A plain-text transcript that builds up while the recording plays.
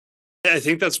I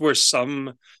think that's where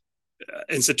some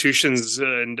institutions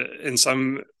and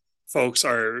some folks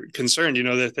are concerned.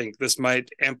 They think this might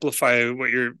amplify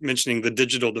what you're mentioning, the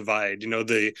digital divide.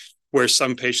 The where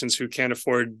some patients who can't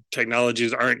afford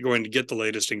technologies aren't going to get the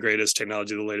latest and greatest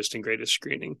technology, the latest and greatest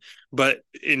screening. But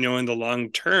in the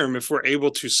long term, if we're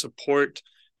able to support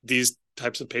these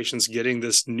types of patients getting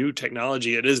this new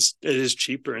technology, it is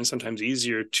cheaper and sometimes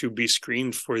easier to be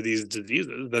screened for these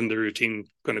diseases than the routine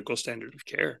clinical standard of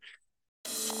care.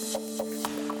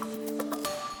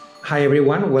 Hi,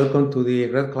 everyone. Welcome to the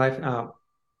Red Clive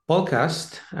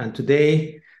podcast. And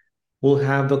today we'll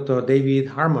have Dr. David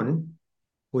Harmon,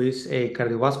 who is a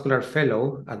cardiovascular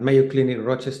fellow at Mayo Clinic,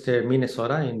 Rochester,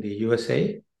 Minnesota, in the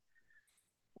USA.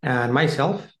 And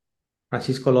myself,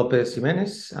 Francisco Lopez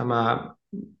Jimenez. I'm a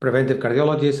preventive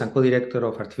cardiologist and co-director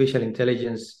of artificial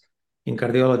intelligence in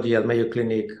cardiology at Mayo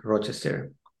Clinic,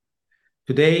 Rochester.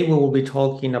 Today, we will be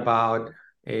talking about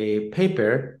a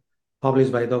paper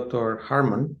published by Dr.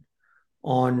 Harmon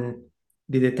on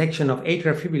the detection of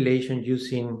atrial fibrillation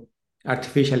using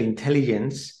artificial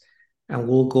intelligence. And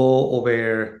we'll go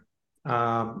over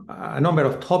a number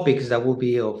of topics that will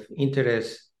be of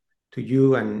interest to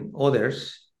you and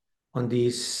others on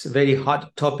this very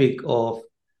hot topic of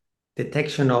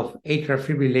detection of atrial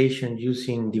fibrillation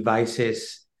using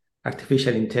devices,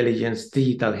 artificial intelligence,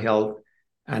 digital health,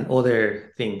 and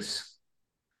other things.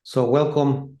 So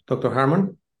welcome, Dr.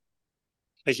 Harmon.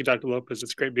 Thank you, Dr. Lopez.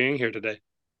 It's great being here today.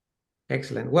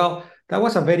 Excellent. Well, that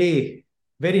was a very,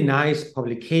 very nice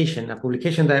publication, a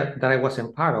publication that I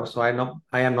wasn't part of. So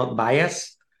I am not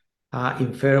biased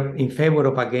in favor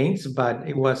of against, but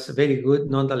it was very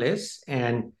good nonetheless.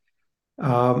 And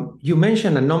you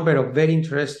mentioned a number of very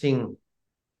interesting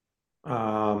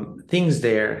things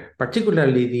there,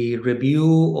 particularly the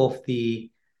review of the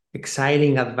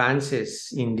exciting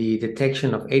advances in the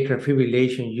detection of atrial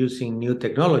fibrillation using new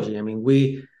technology. I mean,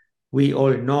 we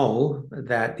all know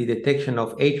that the detection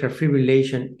of atrial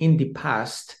fibrillation in the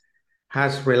past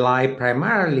has relied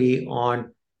primarily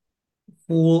on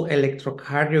full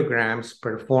electrocardiograms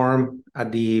performed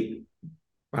at the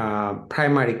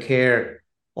primary care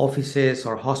offices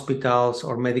or hospitals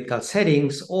or medical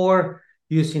settings, or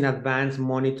using advanced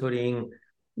monitoring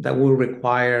that will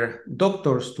require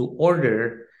doctors to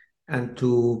order and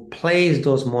to place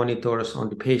those monitors on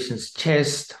the patient's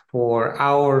chest for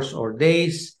hours or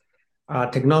days.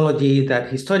 Technology that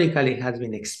historically has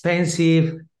been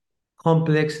expensive,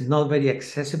 complex, not very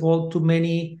accessible to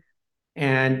many.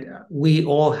 And we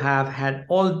all have had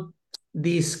all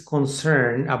this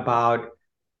concern about,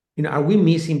 are we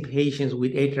missing patients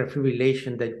with atrial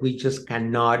fibrillation that we just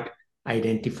cannot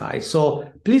identify?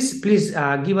 So please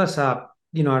give us a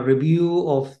review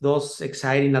of those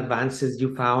exciting advances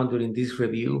you found during this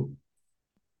review.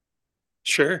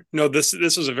 Sure. No, this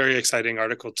was a very exciting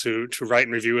article to write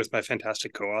and review with my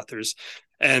fantastic co-authors.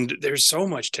 And there's so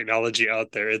much technology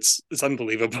out there. It's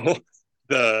unbelievable.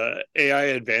 The AI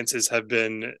advances have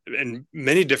been in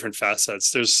many different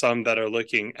facets. There's some that are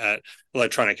looking at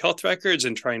electronic health records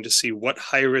and trying to see what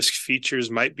high-risk features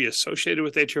might be associated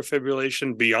with atrial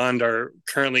fibrillation beyond our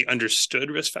currently understood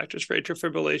risk factors for atrial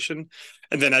fibrillation.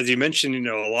 And then, as you mentioned,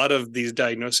 a lot of these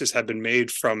diagnoses have been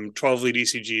made from 12-lead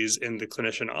ECGs in the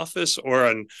clinician office or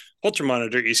on Holter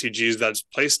monitor ECGs that's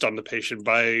placed on the patient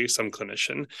by some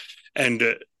clinician. And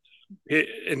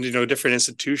different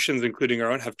institutions, including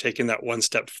our own, have taken that one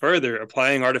step further,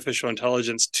 applying artificial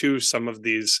intelligence to some of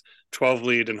these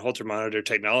 12-lead and Holter monitor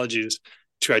technologies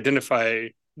to identify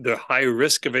the high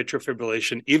risk of atrial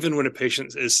fibrillation, even when a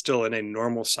patient is still in a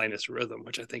normal sinus rhythm,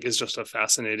 which I think is just a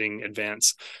fascinating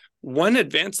advance. One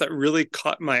advance that really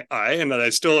caught my eye and that I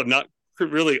still am not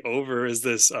really over is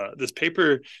this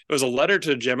paper. It was a letter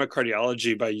to JAMA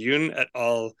Cardiology by Yoon et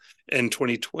al. In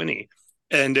 2020.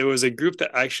 And it was a group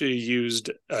that actually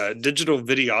used digital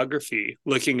videography,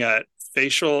 looking at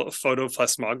facial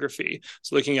photoplethysmography.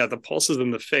 So looking at the pulses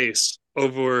in the face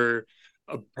over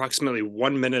approximately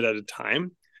 1 minute at a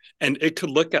time. And it could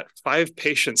look at 5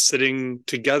 patients sitting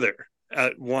together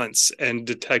at once and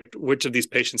detect which of these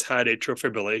patients had atrial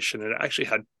fibrillation. And it actually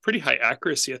had pretty high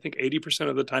accuracy. I think 80%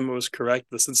 of the time it was correct.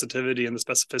 The sensitivity and the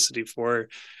specificity for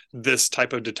this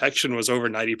type of detection was over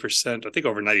 90%, I think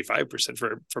over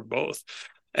 95% for both.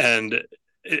 And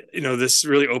this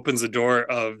really opens the door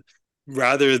of,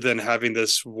 rather than having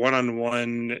this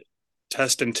one-on-one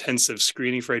test intensive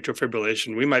screening for atrial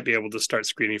fibrillation, we might be able to start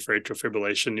screening for atrial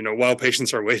fibrillation, while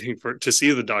patients are waiting to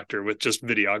see the doctor with just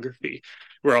videography.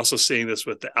 We're also seeing this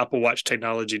with the Apple Watch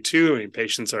technology too. I mean,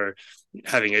 patients are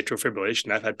having atrial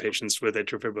fibrillation. I've had patients with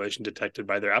atrial fibrillation detected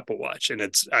by their Apple Watch, and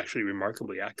it's actually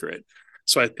remarkably accurate.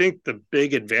 So I think the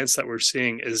big advance that we're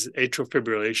seeing is atrial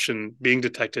fibrillation being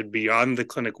detected beyond the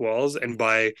clinic walls and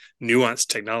by nuanced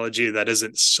technology that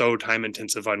isn't so time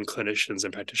intensive on clinicians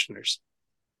and practitioners.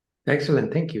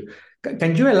 Excellent. Thank you.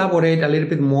 Can you elaborate a little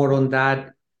bit more on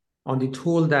that, on the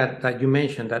tool that you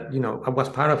mentioned that, I was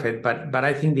part of it, but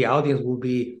I think the audience will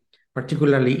be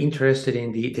particularly interested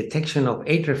in the detection of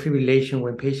atrial fibrillation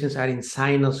when patients are in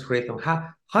sinus rhythm.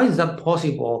 How is that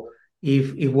possible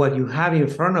if what you have in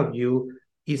front of you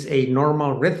is a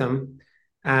normal rhythm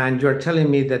and you're telling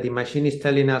me that the machine is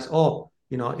telling us, oh,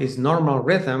 it's normal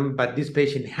rhythm, but this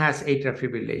patient has atrial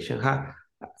fibrillation.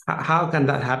 How can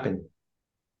that happen?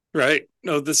 Right.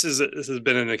 No, this has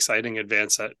been an exciting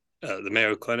advance at the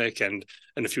Mayo Clinic and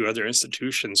a few other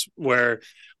institutions where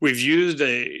we've used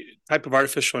a type of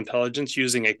artificial intelligence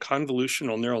using a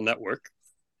convolutional neural network,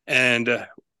 and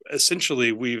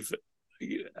essentially we've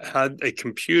had a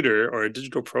computer or a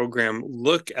digital program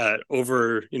look at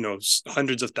over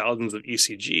hundreds of thousands of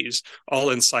ECGs,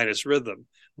 all in sinus rhythm.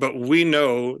 But we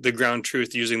know the ground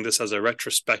truth using this as a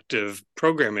retrospective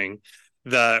programming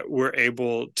that we're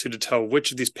able to tell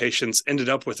which of these patients ended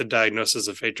up with a diagnosis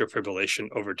of atrial fibrillation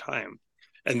over time.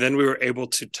 And then we were able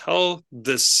to tell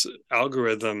this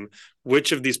algorithm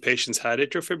which of these patients had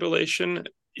atrial fibrillation,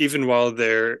 even while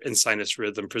they're in sinus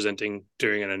rhythm presenting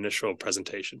during an initial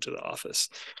presentation to the office.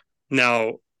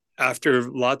 Now,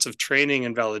 after lots of training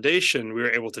and validation, we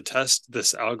were able to test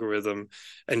this algorithm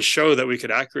and show that we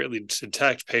could accurately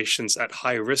detect patients at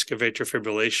high risk of atrial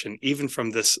fibrillation, even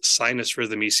from this sinus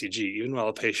rhythm ECG, even while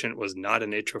a patient was not in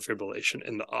atrial fibrillation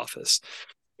in the office.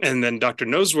 And then Dr.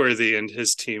 Noseworthy and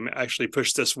his team actually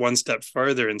pushed this one step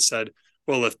further and said,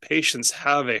 well, if patients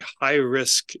have a high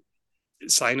risk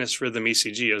sinus rhythm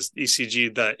ECG, as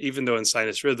ECG that even though in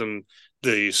sinus rhythm,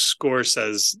 the score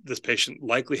says this patient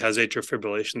likely has atrial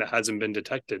fibrillation that hasn't been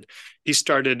detected, he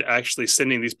started actually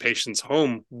sending these patients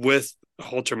home with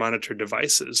Holter monitor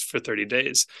devices for 30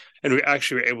 days. And we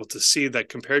actually were able to see that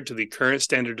compared to the current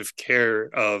standard of care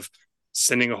of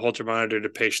sending a Holter monitor to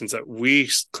patients that we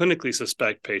clinically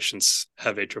suspect patients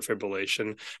have atrial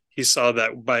fibrillation, he saw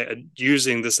that by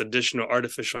using this additional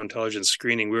artificial intelligence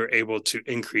screening, we were able to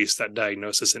increase that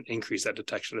diagnosis and increase that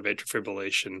detection of atrial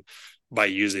fibrillation by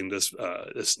using this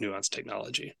nuanced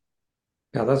technology.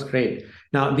 Yeah, that's great.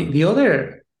 Now, the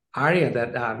other area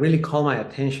that really caught my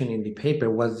attention in the paper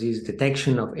was this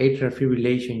detection of atrial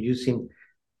fibrillation using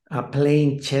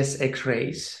plain chest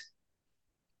X-rays.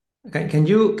 Can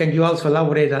you also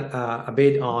elaborate a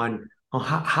bit on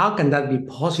how can that be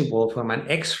possible from an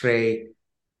X-ray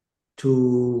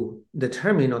to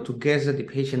determine or to guess that the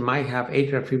patient might have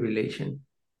atrial fibrillation?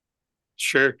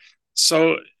 Sure.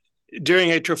 So during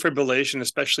atrial fibrillation,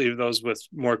 especially those with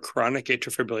more chronic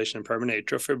atrial fibrillation and permanent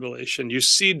atrial fibrillation, you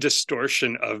see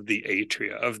distortion of the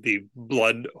atria, of the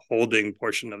blood holding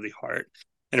portion of the heart.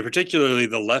 And particularly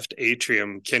the left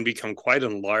atrium can become quite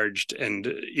enlarged. And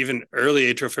even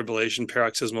early atrial fibrillation,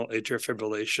 paroxysmal atrial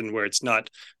fibrillation, where it's not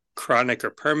chronic or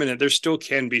permanent, there still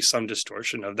can be some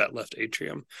distortion of that left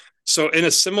atrium. So in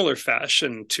a similar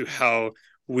fashion to how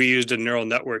we used a neural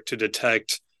network to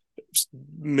detect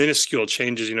minuscule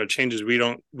changes, changes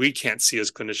we can't see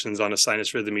as clinicians on a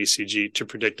sinus rhythm ECG to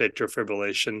predict atrial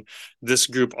fibrillation. This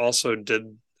group also did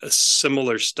a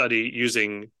similar study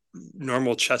using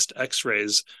normal chest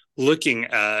X-rays, looking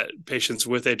at patients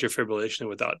with atrial fibrillation and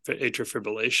without atrial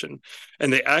fibrillation.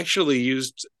 And they actually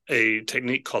used a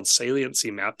technique called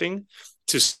saliency mapping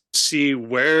to see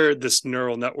where this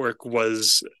neural network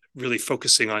was really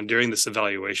focusing on during this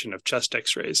evaluation of chest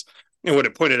X-rays. And what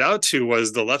it pointed out to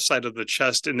was the left side of the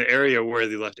chest in the area where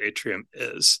the left atrium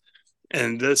is.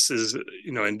 And this is,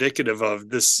 indicative of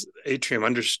this atrium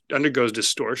undergoes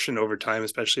distortion over time,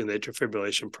 especially in the atrial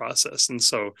fibrillation process. And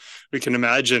so we can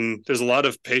imagine there's a lot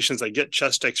of patients that get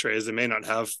chest X-rays that may not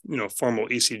have, formal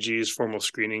ECGs, formal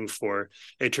screening for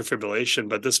atrial fibrillation,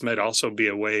 but this might also be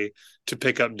a way to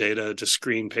pick up data to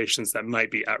screen patients that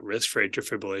might be at risk for atrial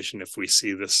fibrillation if we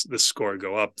see this score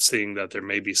go up, seeing that there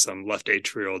may be some left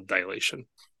atrial dilation.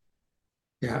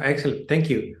 Yeah, excellent. Thank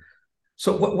you.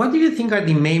 So what do you think are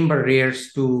the main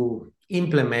barriers to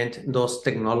implement those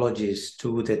technologies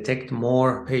to detect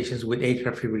more patients with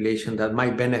atrial fibrillation that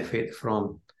might benefit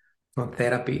from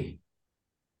therapy?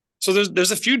 So there's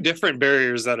a few different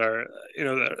barriers that are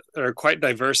that are quite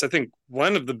diverse. I think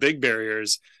one of the big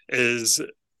barriers is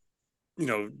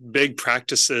big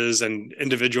practices and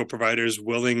individual providers'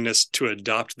 willingness to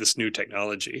adopt this new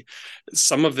technology.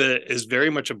 Some of it is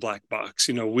very much a black box.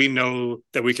 We know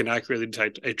that we can accurately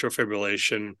detect atrial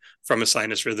fibrillation from a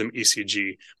sinus rhythm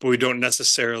ECG, but we don't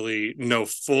necessarily know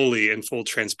fully in full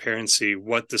transparency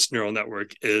what this neural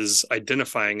network is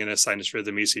identifying in a sinus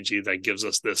rhythm ECG that gives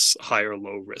us this high or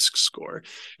low risk score.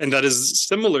 And that is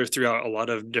similar throughout a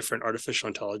lot of different artificial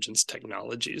intelligence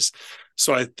technologies.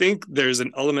 So I think there's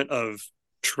an element of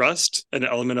trust, an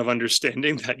element of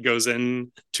understanding that goes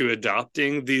into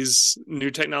adopting these new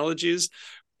technologies,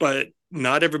 but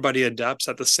not everybody adapts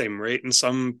at the same rate. And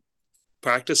some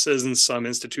practices and some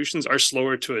institutions are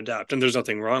slower to adapt, and there's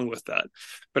nothing wrong with that.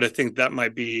 But I think that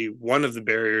might be one of the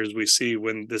barriers we see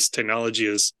when this technology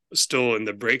is still in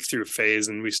the breakthrough phase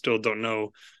and we still don't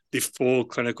know the full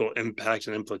clinical impact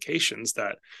and implications,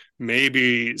 that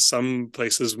maybe some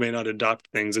places may not adopt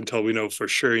things until we know for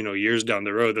sure, years down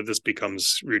the road, that this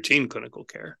becomes routine clinical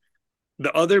care.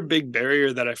 The other big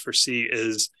barrier that I foresee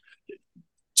is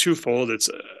twofold. It's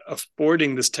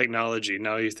affording this technology.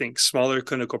 Now, you think smaller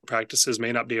clinical practices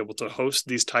may not be able to host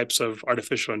these types of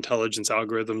artificial intelligence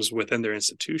algorithms within their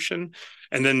institution.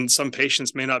 And then some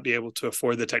patients may not be able to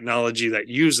afford the technology that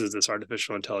uses this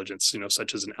artificial intelligence,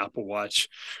 such as an Apple Watch,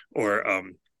 or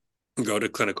go to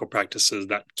clinical practices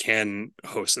that can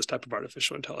host this type of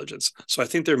artificial intelligence. So I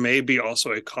think there may be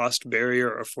also a cost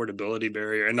barrier, affordability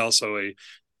barrier, and also a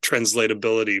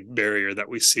translatability barrier that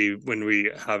we see when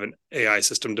we have an AI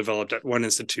system developed at one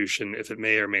institution, if it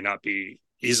may or may not be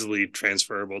easily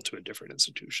transferable to a different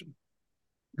institution.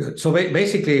 Good. So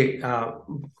basically,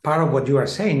 part of what you are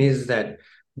saying is that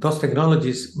those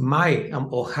technologies might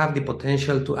or have the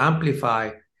potential to amplify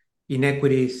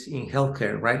inequities in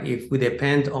healthcare, right? If we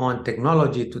depend on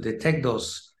technology to detect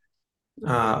those,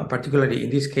 particularly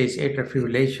in this case, atrial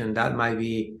fibrillation, that might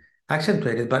be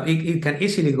accentuated, but it can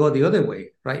easily go the other way,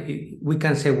 right? We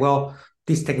can say, well,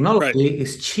 this technology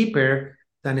is cheaper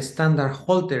than standard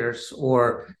halters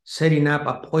or setting up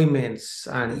appointments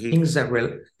and things that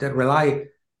rely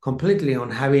completely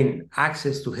on having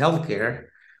access to healthcare,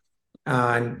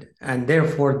 and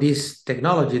therefore this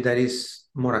technology that is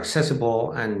more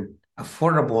accessible and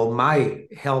affordable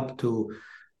might help to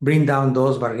bring down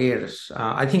those barriers.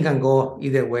 I think can go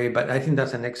either way, but I think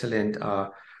that's an excellent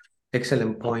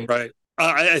point. Right.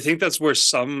 I think that's where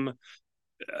some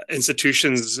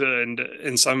institutions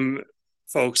and some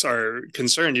folks are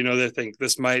concerned. They think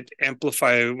this might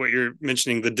amplify what you're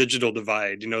mentioning, the digital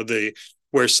divide.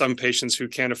 Where some patients who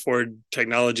can't afford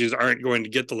technologies aren't going to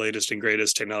get the latest and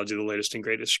greatest technology, the latest and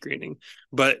greatest screening.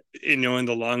 But in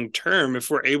the long term, if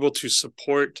we're able to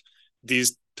support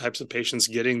these types of patients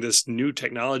getting this new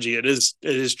technology, it is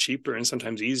cheaper and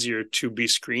sometimes easier to be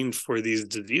screened for these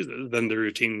diseases than the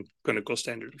routine clinical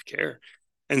standard of care.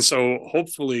 And so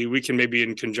hopefully we can maybe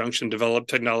in conjunction develop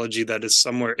technology that is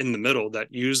somewhere in the middle, that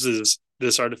uses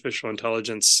this artificial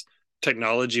intelligence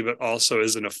technology, but also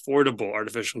is an affordable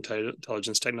artificial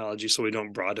intelligence technology, so we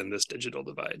don't broaden this digital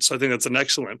divide. So I think that's an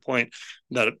excellent point,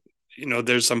 that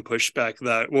there's some pushback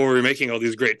that, well, we're making all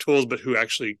these great tools, but who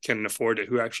actually can afford it?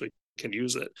 Who actually can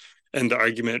use it? And the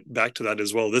argument back to that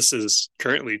is, well, this is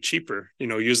currently cheaper.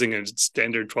 Using a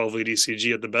standard 12-lead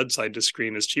ECG at the bedside to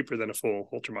screen is cheaper than a full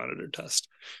Holter monitor test.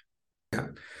 Yeah.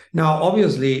 Now,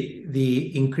 obviously,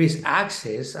 the increased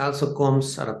access also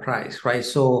comes at a price, right?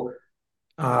 So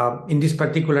in this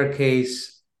particular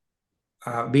case,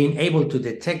 being able to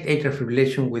detect atrial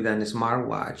fibrillation with a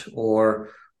smartwatch or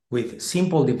with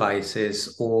simple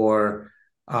devices, or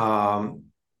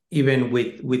even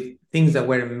with things that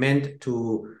were meant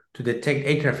to detect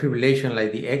atrial fibrillation,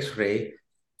 like the X-ray,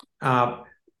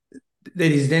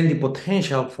 there is then the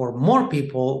potential for more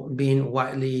people being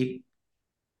widely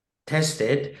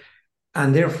tested,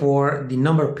 and therefore the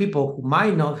number of people who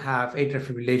might not have atrial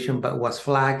fibrillation but was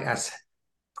flagged as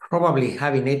probably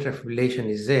having atrial fibrillation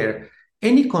is there.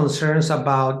 Any concerns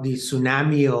about the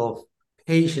tsunami of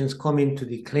patients coming to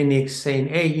the clinic saying,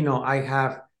 hey, I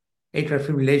have atrial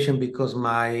fibrillation because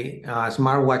my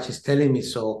smartwatch is telling me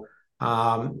so?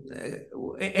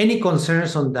 Any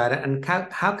concerns on that? And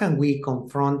how can we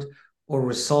confront or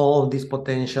resolve this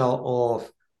potential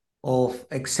of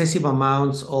excessive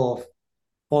amounts of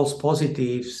false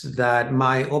positives that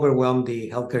might overwhelm the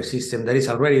healthcare system that is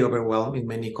already overwhelmed in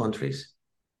many countries?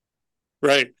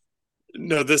 Right.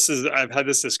 No, I've had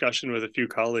this discussion with a few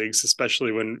colleagues,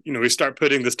 especially when, we start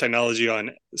putting this technology on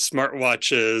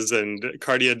smartwatches and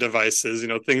cardia devices,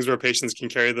 things where patients can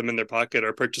carry them in their pocket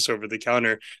or purchase over the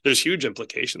counter. There's huge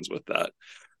implications with that.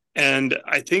 And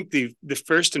I think the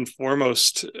first and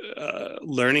foremost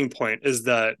learning point is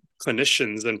that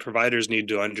clinicians and providers need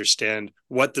to understand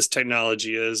what this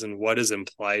technology is and what is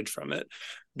implied from it.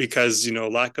 Because,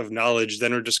 lack of knowledge,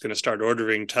 then we're just going to start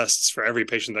ordering tests for every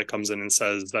patient that comes in and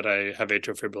says that I have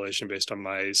atrial fibrillation based on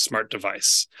my smart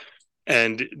device.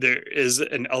 And there is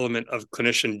an element of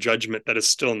clinician judgment that is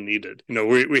still needed.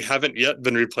 We haven't yet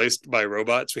been replaced by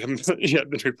robots. We haven't yet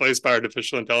been replaced by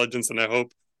artificial intelligence. And I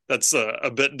hope that's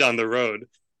a bit down the road.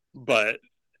 But,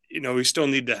 we still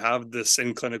need to have this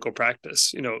in clinical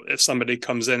practice. If somebody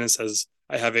comes in and says,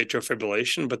 I have atrial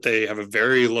fibrillation, but they have a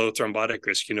very low thrombotic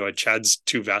risk, a CHADS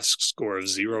 2 VASC score of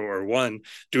 0 or 1.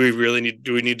 Do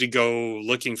we need to go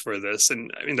looking for this?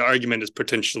 And I mean, the argument is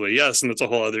potentially yes, and it's a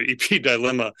whole other EP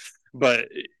dilemma. But,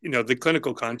 the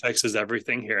clinical context is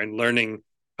everything here, and learning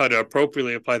how to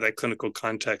appropriately apply that clinical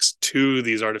context to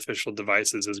these artificial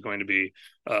devices is going to be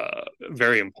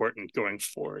very important going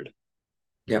forward.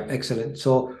 Yeah, excellent.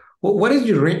 So what is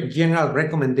your general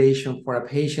recommendation for a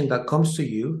patient that comes to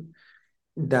you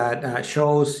that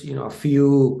shows, a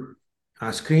few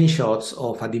screenshots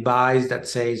of a device that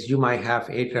says you might have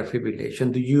atrial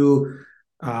fibrillation?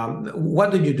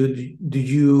 What do you do? Do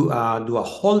you do a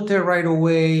Holter right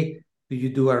away? Do you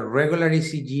do a regular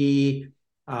ECG?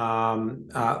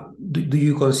 Do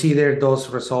you consider those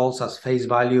results as face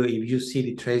value? If you see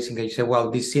the tracing and you say, well,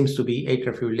 this seems to be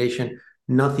atrial fibrillation,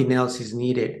 nothing else is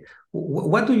needed.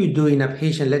 What do you do in a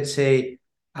patient, let's say,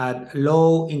 at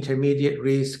low intermediate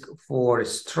risk for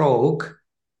stroke?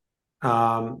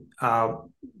 What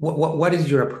is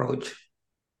your approach?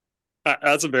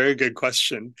 That's a very good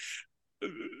question.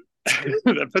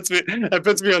 that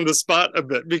puts me on the spot a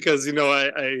bit, because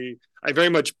I very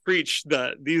much preach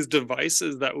that these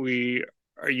devices that we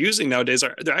are using nowadays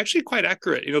they're actually quite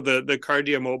accurate. The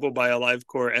Cardia Mobile by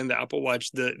AliveCor and the Apple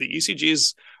Watch, the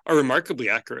ECGs are remarkably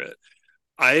accurate.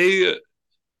 I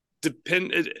have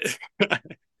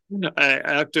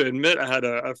to admit, I had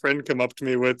a friend come up to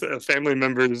me with a family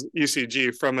member's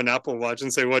ECG from an Apple Watch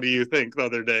and say, "What do you think?" the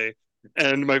other day.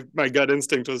 And my gut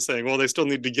instinct was saying, well, they still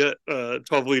need to get a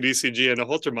 12-lead ECG and a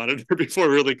Holter monitor before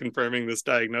really confirming this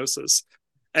diagnosis.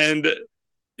 And,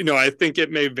 I think it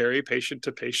may vary patient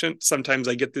to patient. Sometimes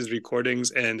I get these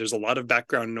recordings and there's a lot of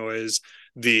background noise.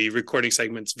 The recording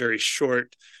segment's very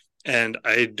short, and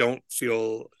I don't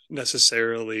feel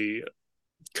necessarily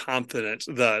confident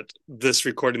that this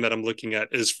recording that I'm looking at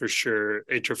is for sure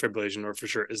atrial fibrillation or for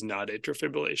sure is not atrial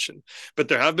fibrillation. But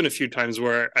there have been a few times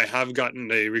where I have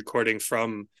gotten a recording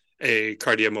from a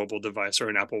Cardia Mobile device or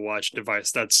an Apple Watch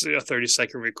device that's a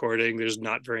 30-second recording. There's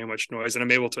not very much noise, and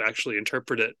I'm able to actually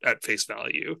interpret it at face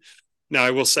value. Now,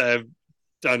 I will say I've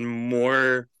done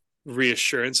more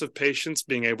reassurance of patients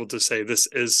being able to say this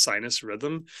is sinus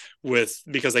rhythm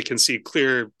because I can see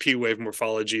clear P wave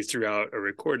morphology throughout a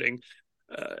recording.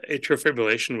 Atrial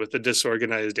fibrillation with the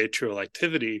disorganized atrial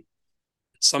activity,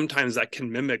 sometimes that can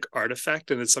mimic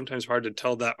artifact, and it's sometimes hard to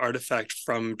tell that artifact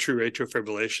from true atrial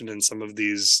fibrillation in some of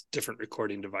these different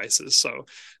recording devices. So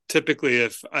typically,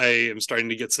 if I am starting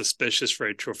to get suspicious for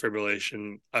atrial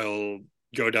fibrillation, I'll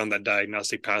go down that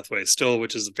diagnostic pathway still,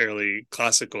 which is a fairly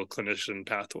classical clinician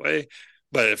pathway.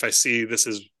 But if I see this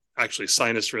is actually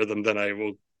sinus rhythm, then I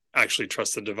will actually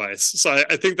trust the device. So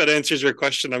I think that answers your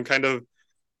question. I'm kind of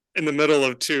in the middle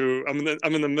of two.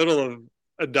 I'm in the middle of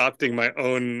adopting my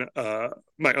own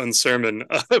sermon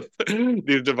of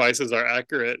these devices are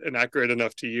accurate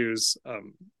enough to use.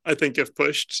 I think if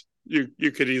pushed,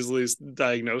 you could easily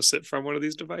diagnose it from one of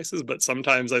these devices, but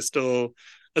sometimes I still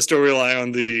rely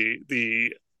on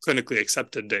the clinically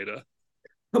accepted data.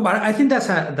 No, but I think that's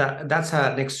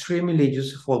an extremely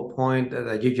useful point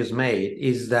that you just made,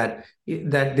 is that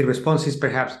the response is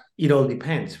perhaps it all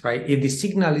depends, right? If the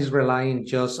signal is relying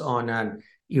just on an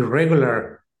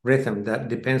irregular rhythm that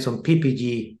depends on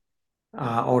PPG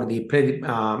or the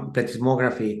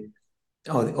plethysmography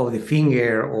of the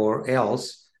finger or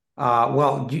else,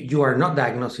 well, you are not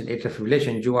diagnosing atrial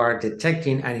fibrillation. You are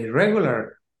detecting an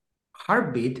irregular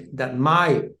heartbeat that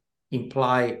might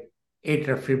imply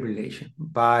atrial fibrillation.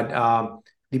 But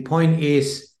the point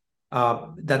is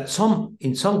that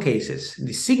in some cases,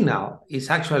 the signal is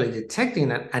actually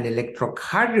detecting an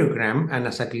electrocardiogram, and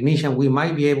as a clinician, we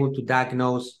might be able to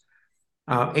diagnose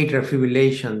atrial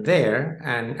fibrillation there,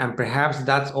 and perhaps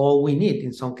that's all we need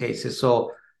in some cases.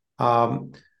 So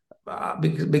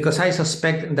because I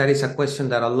suspect that is a question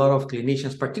that a lot of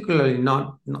clinicians, particularly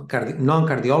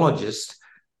non-cardiologists,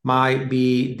 might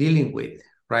be dealing with,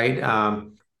 right?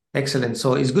 Excellent.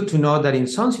 So it's good to know that in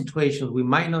some situations, we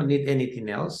might not need anything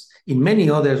else. In many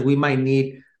others, we might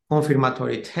need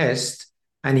confirmatory tests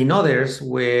And in others,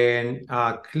 when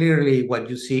clearly what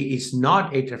you see is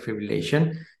not atrial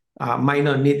fibrillation, might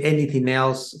not need anything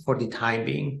else for the time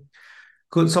being.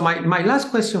 Good. So my last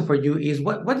question for you is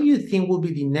what do you think will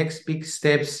be the next big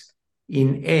steps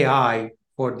in AI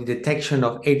for the detection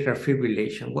of atrial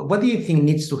fibrillation? What do you think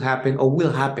needs to happen or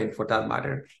will happen for that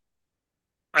matter?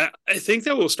 I think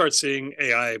that we'll start seeing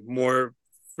AI more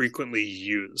frequently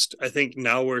used. I think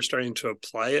now we're starting to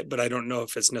apply it, but I don't know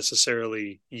if it's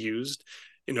necessarily used.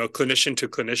 You know, clinician to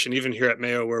clinician, even here at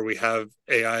Mayo, where we have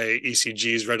AI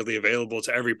ECGs readily available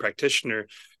to every practitioner,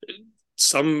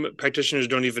 some practitioners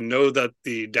don't even know that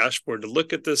the dashboard to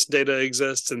look at this data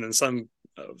exists. And then some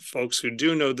folks who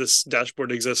do know this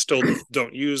dashboard exists still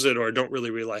don't use it or don't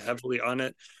really rely heavily on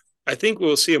it. I think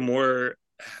we'll see a more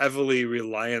heavily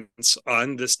reliance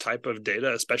on this type of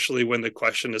data, especially when the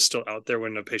question is still out there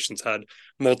when the patient's had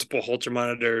multiple Holter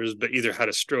monitors, but either had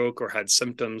a stroke or had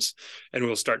symptoms, and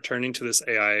we'll start turning to this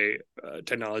AI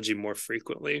technology more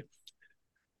frequently.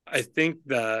 I think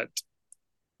that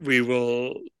we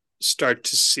will start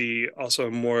to see also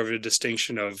more of a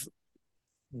distinction of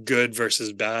good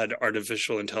versus bad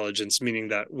artificial intelligence, meaning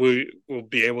that we will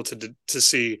be able to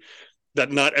see that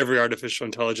not every artificial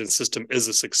intelligence system is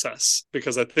a success,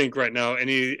 because I think right now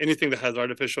anything that has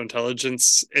artificial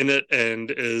intelligence in it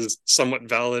and is somewhat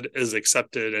valid is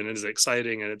accepted and is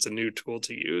exciting and it's a new tool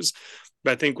to use.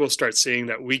 But I think we'll start seeing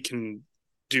that we can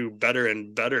do better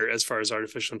and better as far as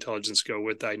artificial intelligence go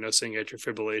with diagnosing atrial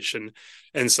fibrillation,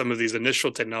 and some of these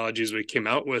initial technologies we came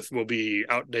out with will be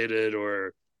outdated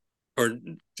or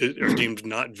deemed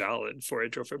not valid for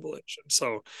atrial fibrillation.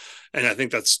 So, and I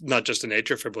think that's not just an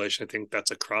atrial fibrillation, I think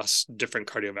that's across different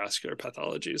cardiovascular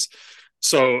pathologies.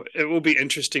 So it will be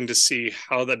interesting to see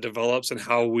how that develops and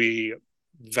how we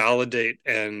validate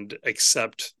and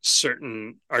accept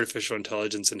certain artificial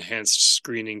intelligence enhanced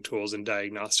screening tools and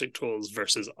diagnostic tools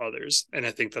versus others. And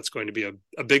I think that's going to be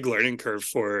a big learning curve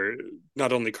for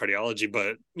not only cardiology,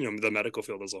 but the medical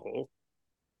field as a whole.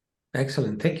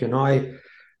 Excellent. Thank you. No,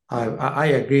 I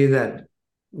agree that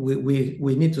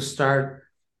we need to start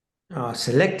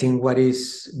selecting what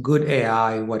is good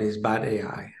AI, what is bad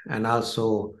AI, and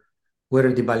also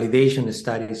whether the validation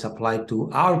studies apply to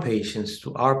our patients,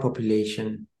 to our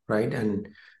population, right? And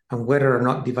whether or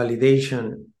not the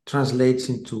validation translates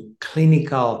into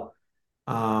clinical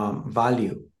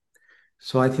value.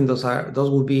 So I think those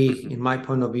will be, in my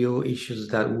point of view, issues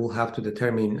that we'll have to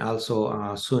determine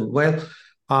also soon. Well,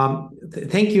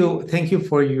 thank you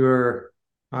for your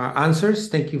answers.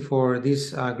 Thank you for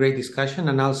this great discussion,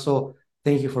 and also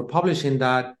thank you for publishing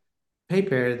that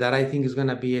paper that I think is going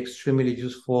to be extremely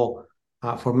useful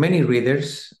for many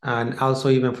readers, and also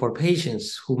even for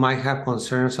patients who might have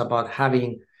concerns about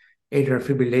having atrial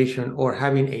fibrillation or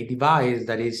having a device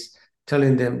that is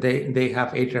telling them they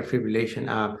have atrial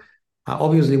fibrillation.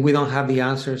 Obviously, we don't have the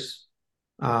answers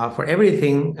for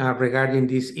everything regarding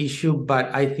this issue,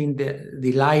 but I think that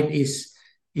the light is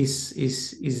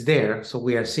there. So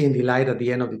we are seeing the light at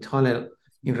the end of the tunnel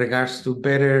in regards to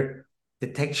better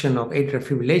detection of atrial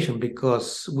fibrillation,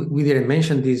 because we didn't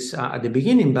mention this at the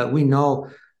beginning, but we know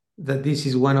that this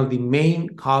is one of the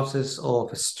main causes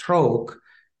of stroke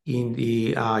in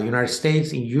the United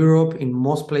States, in Europe, in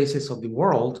most places of the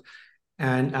world.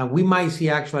 And we might see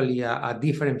actually a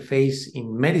different phase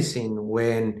in medicine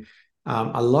when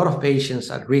a lot of patients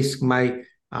at risk might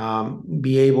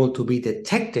be able to be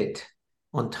detected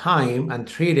on time and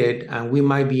treated, and we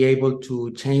might be able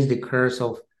to change the course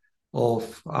of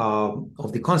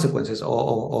the consequences,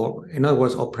 or in other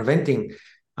words, of preventing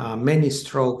many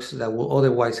strokes that will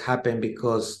otherwise happen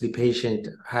because the patient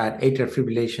had atrial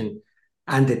fibrillation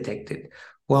undetected.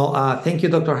 Well, thank you,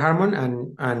 Dr.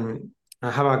 Harmon, and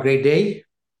have a great day.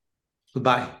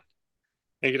 Goodbye.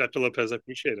 Thank you, Dr. Lopez. I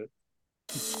appreciate it.